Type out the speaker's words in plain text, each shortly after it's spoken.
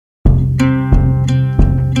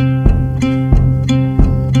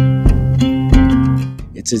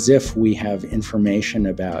It's as if we have information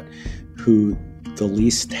about who the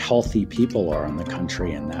least healthy people are in the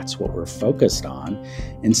country, and that's what we're focused on,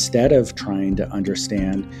 instead of trying to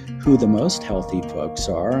understand who the most healthy folks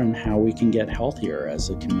are and how we can get healthier as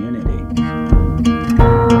a community.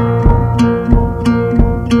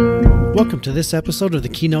 Welcome to this episode of the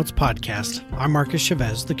Keynotes Podcast. I'm Marcus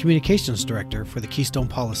Chavez, the Communications Director for the Keystone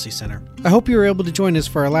Policy Center. I hope you were able to join us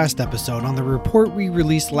for our last episode on the report we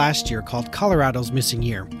released last year called Colorado's Missing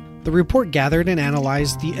Year. The report gathered and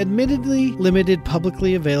analyzed the admittedly limited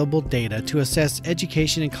publicly available data to assess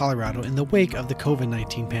education in Colorado in the wake of the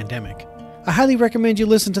COVID-19 pandemic. I highly recommend you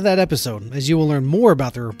listen to that episode, as you will learn more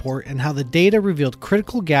about the report and how the data revealed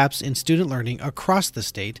critical gaps in student learning across the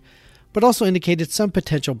state, but also indicated some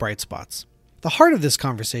potential bright spots. The heart of this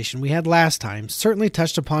conversation we had last time certainly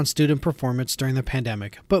touched upon student performance during the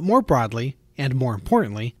pandemic, but more broadly, and more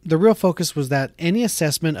importantly, the real focus was that any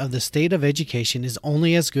assessment of the state of education is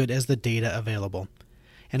only as good as the data available.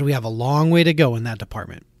 And we have a long way to go in that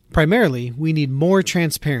department. Primarily, we need more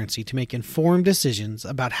transparency to make informed decisions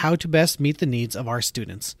about how to best meet the needs of our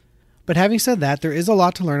students. But having said that, there is a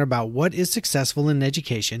lot to learn about what is successful in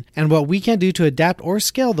education and what we can do to adapt or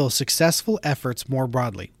scale those successful efforts more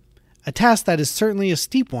broadly. A task that is certainly a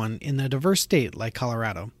steep one in a diverse state like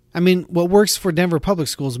Colorado. I mean, what works for Denver Public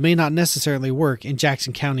Schools may not necessarily work in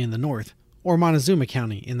Jackson County in the north, or Montezuma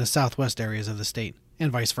County in the southwest areas of the state,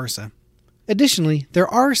 and vice versa. Additionally, there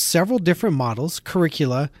are several different models,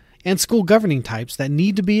 curricula, and school governing types that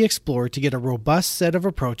need to be explored to get a robust set of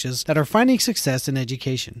approaches that are finding success in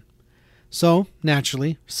education. So,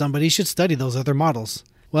 naturally, somebody should study those other models.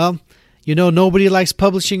 Well, you know nobody likes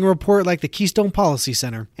publishing a report like the Keystone Policy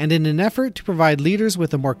Center, and in an effort to provide leaders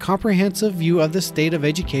with a more comprehensive view of the state of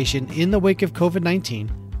education in the wake of COVID-19,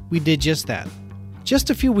 we did just that.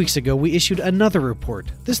 Just a few weeks ago, we issued another report,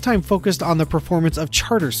 this time focused on the performance of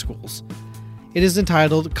charter schools. It is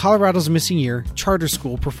entitled Colorado's Missing Year, Charter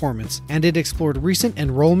School Performance, and it explored recent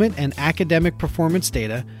enrollment and academic performance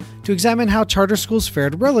data to examine how charter schools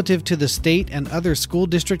fared relative to the state and other school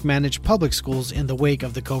district-managed public schools in the wake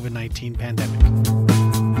of the COVID-19 pandemic.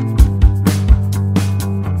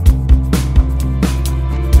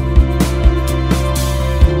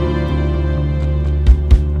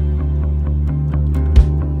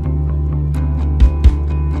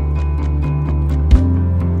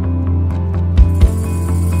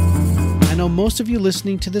 Most of you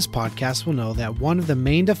listening to this podcast will know that one of the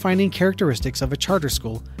main defining characteristics of a charter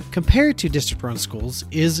school compared to district-run schools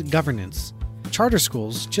is governance. Charter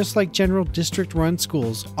schools, just like general district-run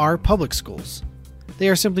schools, are public schools. They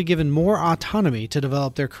are simply given more autonomy to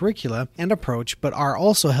develop their curricula and approach, but are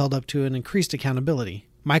also held up to an increased accountability.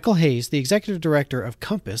 Michael Hayes, the executive director of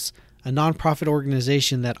Compass, a nonprofit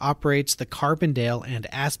organization that operates the Carbondale and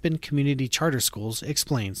Aspen Community Charter Schools,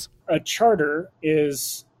 explains. A charter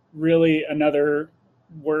is really another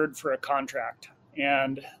word for a contract.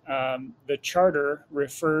 And the charter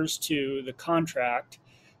refers to the contract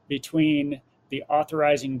between the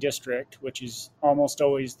authorizing district, which is almost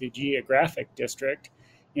always the geographic district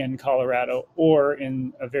in Colorado, or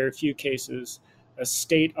in a very few cases, a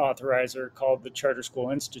state authorizer called the Charter School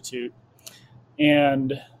Institute.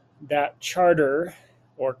 And that charter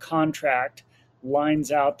or contract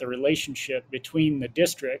lines out the relationship between the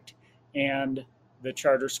district and the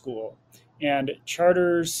charter school. And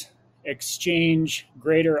charters exchange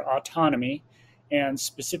greater autonomy and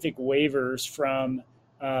specific waivers from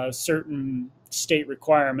certain state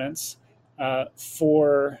requirements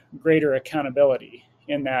for greater accountability,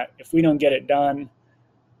 in that if we don't get it done,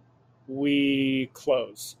 we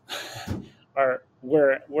close.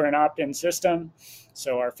 We're an opt-in system,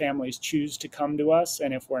 so our families choose to come to us,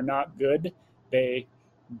 and if we're not good, they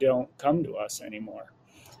don't come to us anymore.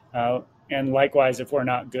 And likewise, if we're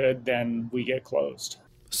not good, then we get closed.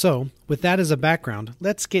 So, with that as a background,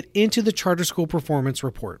 let's get into the Charter School Performance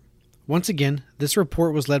Report. Once again, this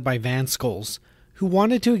report was led by Van Scholes, who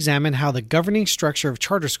wanted to examine how the governing structure of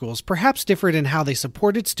charter schools perhaps differed in how they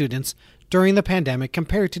supported students during the pandemic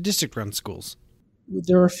compared to district-run schools.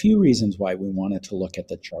 There are a few reasons why we wanted to look at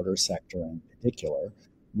the charter sector in particular.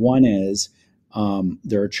 One is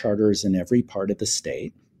there are charters in every part of the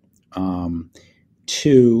state.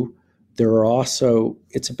 Two, there are also,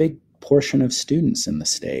 it's a big portion of students in the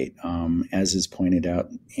state. As is pointed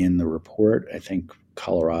out in the report, I think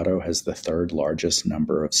Colorado has the third largest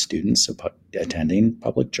number of students attending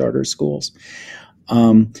public charter schools.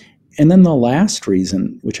 And then the last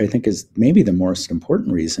reason, which I think is maybe the most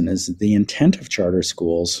important reason, is the intent of charter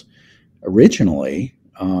schools originally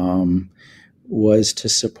was to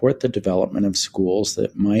support the development of schools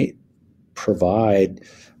that might provide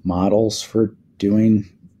models for doing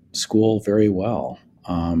school very well,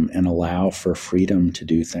 and allow for freedom to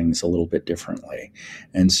do things a little bit differently.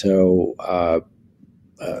 And so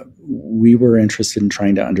we were interested in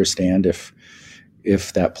trying to understand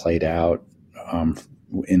if that played out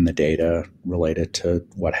in the data related to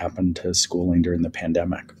what happened to schooling during the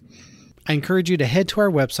pandemic. I encourage you to head to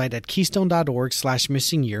our website at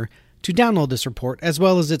keystone.org/missingyear to download this report as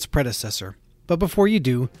well as its predecessor. But before you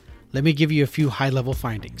do, let me give you a few high-level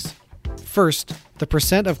findings. First, the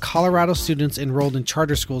percent of Colorado students enrolled in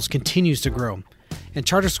charter schools continues to grow, and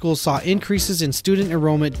charter schools saw increases in student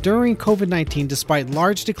enrollment during COVID-19 despite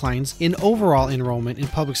large declines in overall enrollment in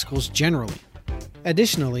public schools generally.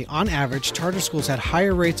 Additionally, on average, charter schools had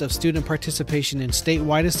higher rates of student participation in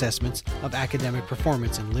statewide assessments of academic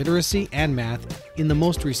performance in literacy and math in the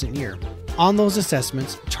most recent year. On those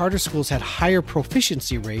assessments, charter schools had higher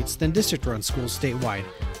proficiency rates than district-run schools statewide,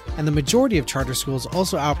 and the majority of charter schools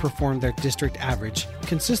also outperformed their district average,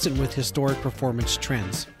 consistent with historic performance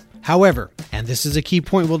trends. However, and this is a key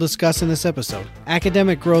point we'll discuss in this episode,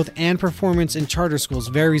 academic growth and performance in charter schools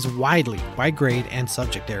varies widely by grade and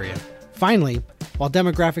subject area. Finally, while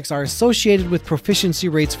demographics are associated with proficiency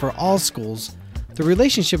rates for all schools, the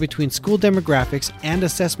relationship between school demographics and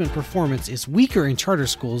assessment performance is weaker in charter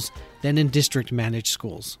schools than in district-managed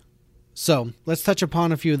schools. So, let's touch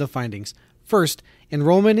upon a few of the findings. First,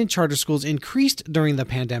 enrollment in charter schools increased during the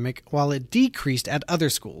pandemic while it decreased at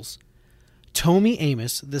other schools. Tomi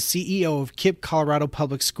Amos, the CEO of KIPP Colorado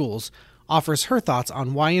Public Schools, offers her thoughts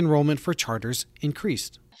on why enrollment for charters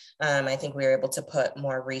increased. I think we were able to put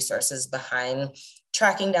more resources behind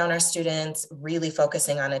tracking down our students, really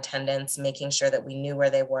focusing on attendance, making sure that we knew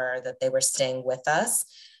where they were, that they were staying with us.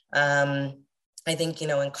 I think,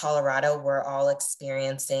 in Colorado, we're all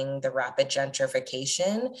experiencing the rapid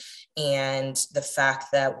gentrification, and the fact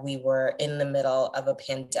that we were in the middle of a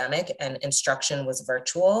pandemic and instruction was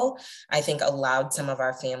virtual, I think allowed some of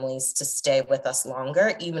our families to stay with us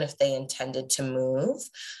longer, even if they intended to move.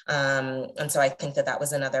 And so I think that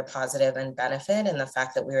was another positive and benefit, and the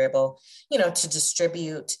fact that we were able, to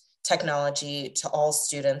distribute technology to all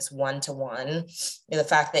students one-to-one. The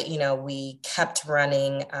fact that, we kept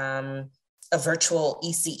running a virtual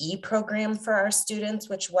ECE program for our students,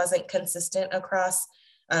 which wasn't consistent across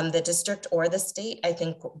the district or the state, I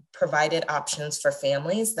think provided options for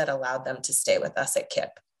families that allowed them to stay with us at KIPP.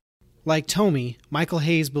 Like Tomi, Michael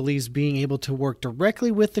Hayes believes being able to work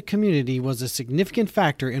directly with the community was a significant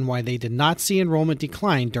factor in why they did not see enrollment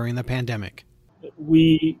decline during the pandemic.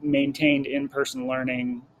 We maintained in-person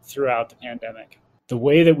learning throughout the pandemic. The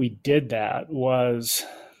way that we did that was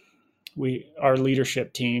our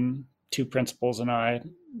leadership team, 2 principals and I,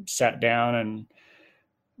 sat down and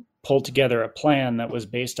pulled together a plan that was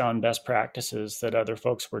based on best practices that other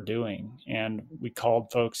folks were doing. And we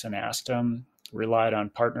called folks and asked them, relied on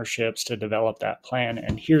partnerships to develop that plan.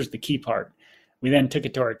 And here's the key part. We then took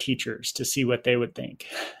it to our teachers to see what they would think.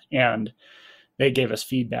 And they gave us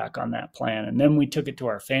feedback on that plan. And then we took it to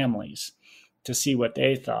our families to see what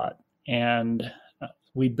they thought. And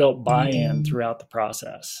we built buy-in throughout the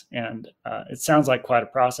process. And it sounds like quite a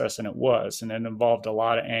process, and it was. And it involved a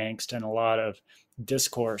lot of angst and a lot of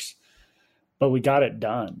discourse. But we got it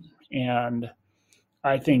done. And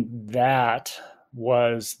I think that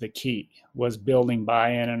was the key, was building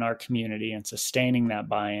buy-in in our community and sustaining that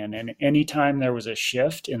buy-in. And anytime there was a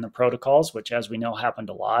shift in the protocols, which as we know happened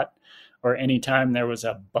a lot, or anytime there was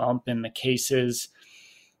a bump in the cases,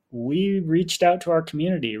 we reached out to our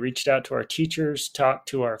community, reached out to our teachers, talked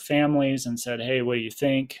to our families and said, hey, what do you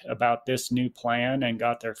think about this new plan, and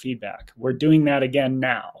got their feedback. We're doing that again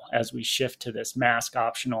now as we shift to this mask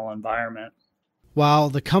optional environment. While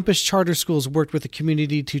the Compass Charter Schools worked with the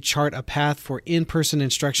community to chart a path for in-person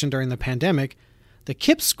instruction during the pandemic, the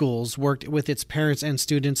KIPP schools worked with its parents and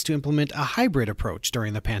students to implement a hybrid approach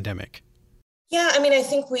during the pandemic. Yeah, I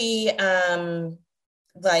think we,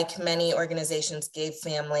 like many organizations, gave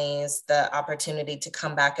families the opportunity to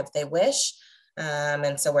come back if they wish.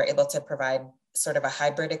 And so we're able to provide sort of a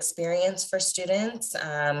hybrid experience for students,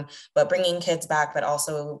 but bringing kids back, but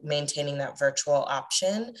also maintaining that virtual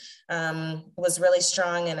option was really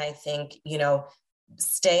strong. And I think,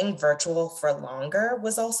 staying virtual for longer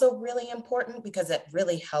was also really important because it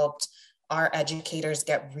really helped our educators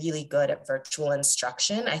get really good at virtual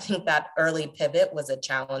instruction. I think that early pivot was a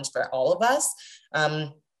challenge for all of us.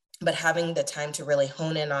 But having the time to really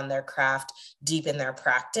hone in on their craft, deepen their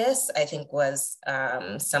practice, I think was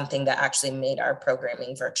something that actually made our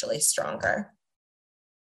programming virtually stronger.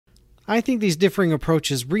 I think these differing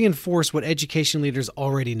approaches reinforce what education leaders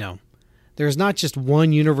already know. There is not just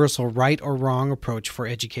one universal right or wrong approach for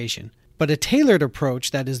education. But a tailored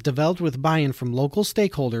approach that is developed with buy-in from local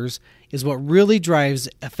stakeholders is what really drives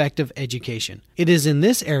effective education. It is in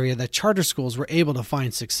this area that charter schools were able to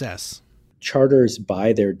find success. Charters,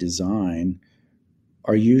 by their design,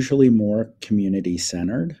 are usually more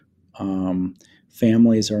community-centered.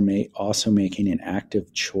 Families are also making an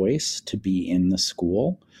active choice to be in the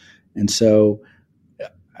school. And so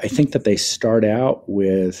I think that they start out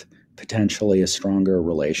with potentially a stronger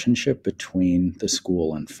relationship between the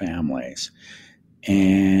school and families.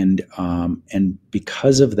 And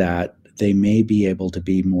because of that, they may be able to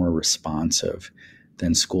be more responsive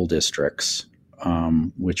than school districts,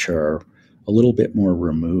 which are a little bit more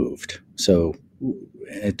removed. So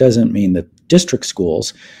it doesn't mean that district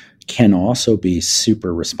schools can also be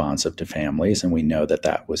super responsive to families, and we know that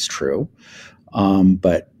that was true.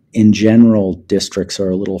 But in general, districts are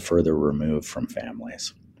a little further removed from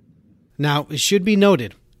families. Now, it should be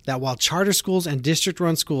noted that while charter schools and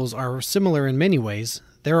district-run schools are similar in many ways,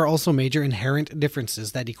 there are also major inherent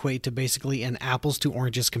differences that equate to basically an apples to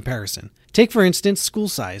oranges comparison. Take, for instance, school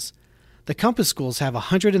size. The Compass schools have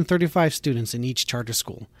 135 students in each charter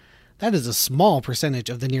school. That is a small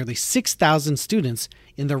percentage of the nearly 6,000 students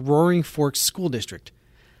in the Roaring Forks School District.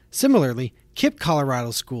 Similarly, KIPP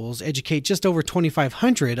Colorado schools educate just over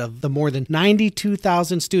 2,500 of the more than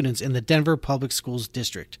 92,000 students in the Denver Public Schools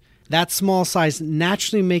District. That small size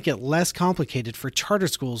naturally make it less complicated for charter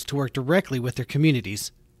schools to work directly with their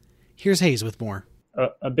communities. Here's Hayes with more.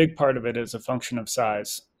 A big part of it is a function of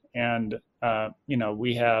size. And,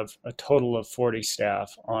 we have a total of 40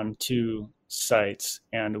 staff on 2 sites.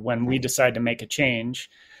 And when we decide to make a change,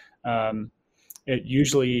 it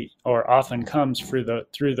usually or often comes through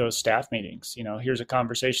those staff meetings. Here's a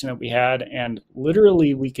conversation that we had, and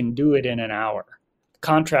literally we can do it in an hour.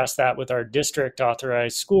 Contrast that with our district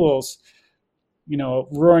authorized schools.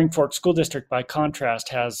 Roaring Fork School District, by contrast,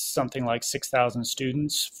 has something like 6,000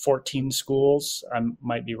 students, 14 schools. I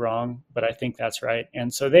might be wrong, but I think that's right.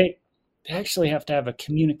 And so they actually have to have a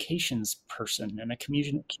communications person and a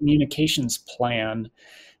communications plan,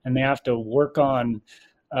 and they have to work on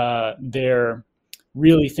their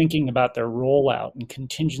really thinking about their rollout and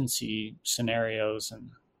contingency scenarios. And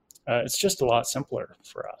it's just a lot simpler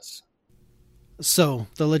for us. So,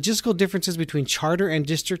 the logistical differences between charter and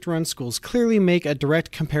district-run schools clearly make a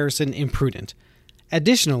direct comparison imprudent.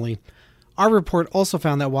 Additionally, our report also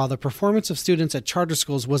found that while the performance of students at charter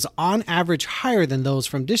schools was on average higher than those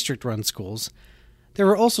from district-run schools, there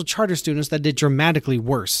were also charter students that did dramatically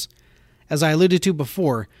worse. As I alluded to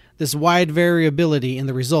before, this wide variability in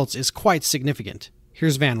the results is quite significant.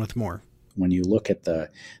 Here's Van with more. When you look at the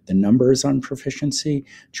numbers on proficiency,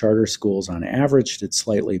 charter schools on average did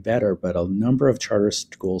slightly better, but a number of charter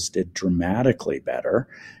schools did dramatically better,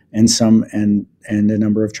 and a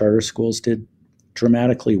number of charter schools did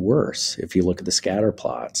dramatically worse if you look at the scatter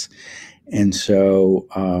plots. And so,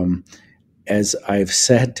 as I've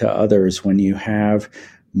said to others, when you have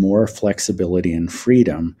more flexibility and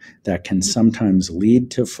freedom, that can sometimes lead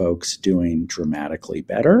to folks doing dramatically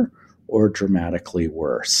better or dramatically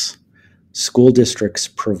worse. School districts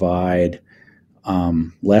provide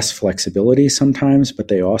less flexibility sometimes, but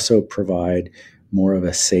they also provide more of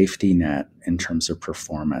a safety net in terms of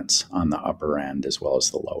performance on the upper end as well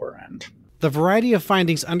as the lower end. The variety of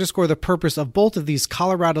findings underscore the purpose of both of these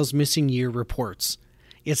Colorado's Missing Year reports.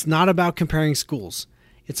 It's not about comparing schools.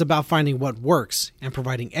 It's about finding what works and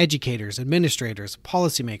providing educators, administrators,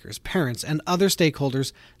 policymakers, parents, and other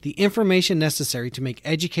stakeholders the information necessary to make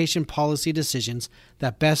education policy decisions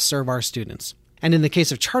that best serve our students. And in the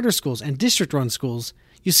case of charter schools and district-run schools,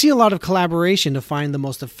 you see a lot of collaboration to find the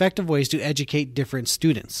most effective ways to educate different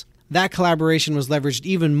students. That collaboration was leveraged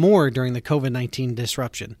even more during the COVID-19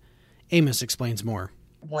 disruption. Amos explains more.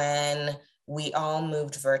 When we all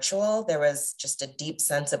moved virtual, there was just a deep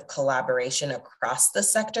sense of collaboration across the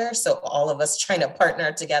sector. So all of us trying to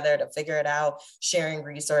partner together to figure it out, sharing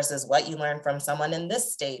resources, what you learn from someone in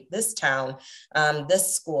this state, this town,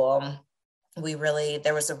 this school.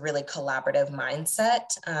 There was a really collaborative mindset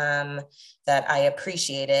that I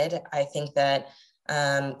appreciated. I think that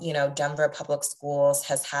Denver Public Schools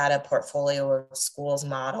has had a portfolio of schools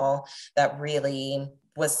model that really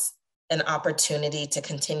was an opportunity to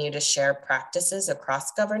continue to share practices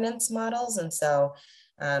across governance models. And so,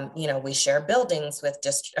 we share buildings with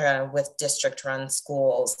district-run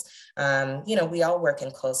schools. We all work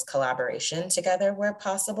in close collaboration together where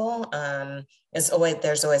possible. There's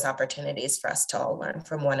always opportunities for us to all learn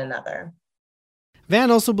from one another.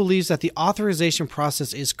 Van also believes that the authorization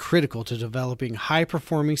process is critical to developing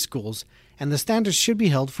high-performing schools, and the standards should be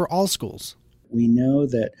held for all schools. We know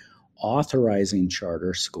that authorizing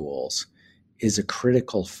charter schools is a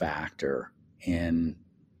critical factor in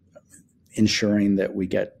ensuring that we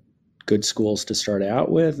get good schools to start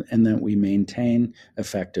out with and that we maintain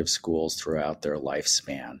effective schools throughout their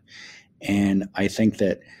lifespan. And I think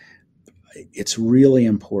that it's really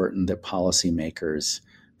important that policymakers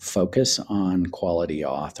focus on quality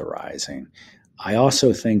authorizing. I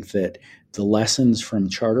also think that the lessons from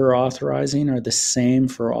charter authorizing are the same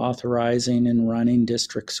for authorizing and running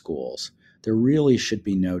district schools. There really should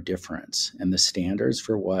be no difference, and the standards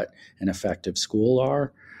for what an effective school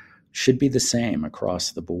are should be the same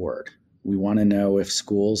across the board. We want to know if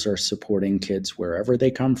schools are supporting kids wherever they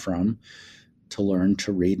come from to learn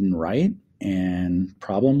to read and write and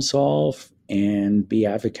problem solve and be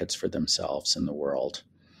advocates for themselves in the world.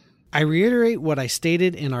 I reiterate what I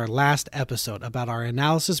stated in our last episode about our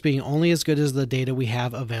analysis being only as good as the data we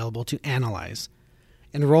have available to analyze.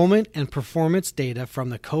 Enrollment and performance data from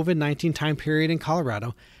the COVID-19 time period in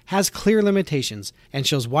Colorado has clear limitations and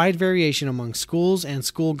shows wide variation among schools and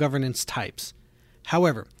school governance types.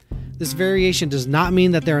 However, this variation does not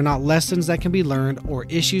mean that there are not lessons that can be learned or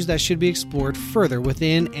issues that should be explored further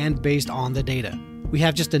within and based on the data. We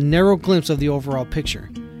have just a narrow glimpse of the overall picture.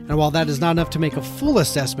 And while that is not enough to make a full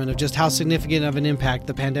assessment of just how significant of an impact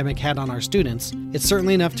the pandemic had on our students, it's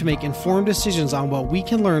certainly enough to make informed decisions on what we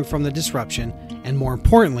can learn from the disruption and, more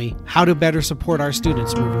importantly, how to better support our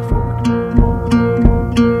students moving forward.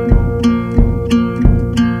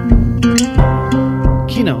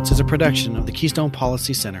 Keynotes is a production of the Keystone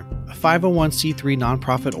Policy Center, a 501c3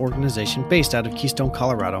 nonprofit organization based out of Keystone,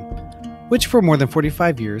 Colorado, which for more than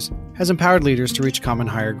 45 years has empowered leaders to reach common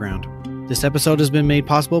higher ground. This episode has been made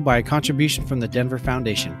possible by a contribution from the Denver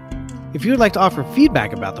Foundation. If you would like to offer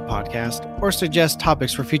feedback about the podcast or suggest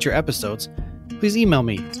topics for future episodes, please email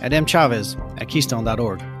me at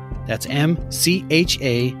mchavez@keystone.org. That's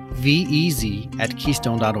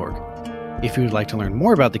MCHAVEZ@keystone.org. If you would like to learn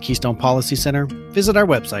more about the Keystone Policy Center, visit our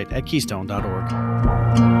website at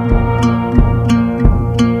keystone.org.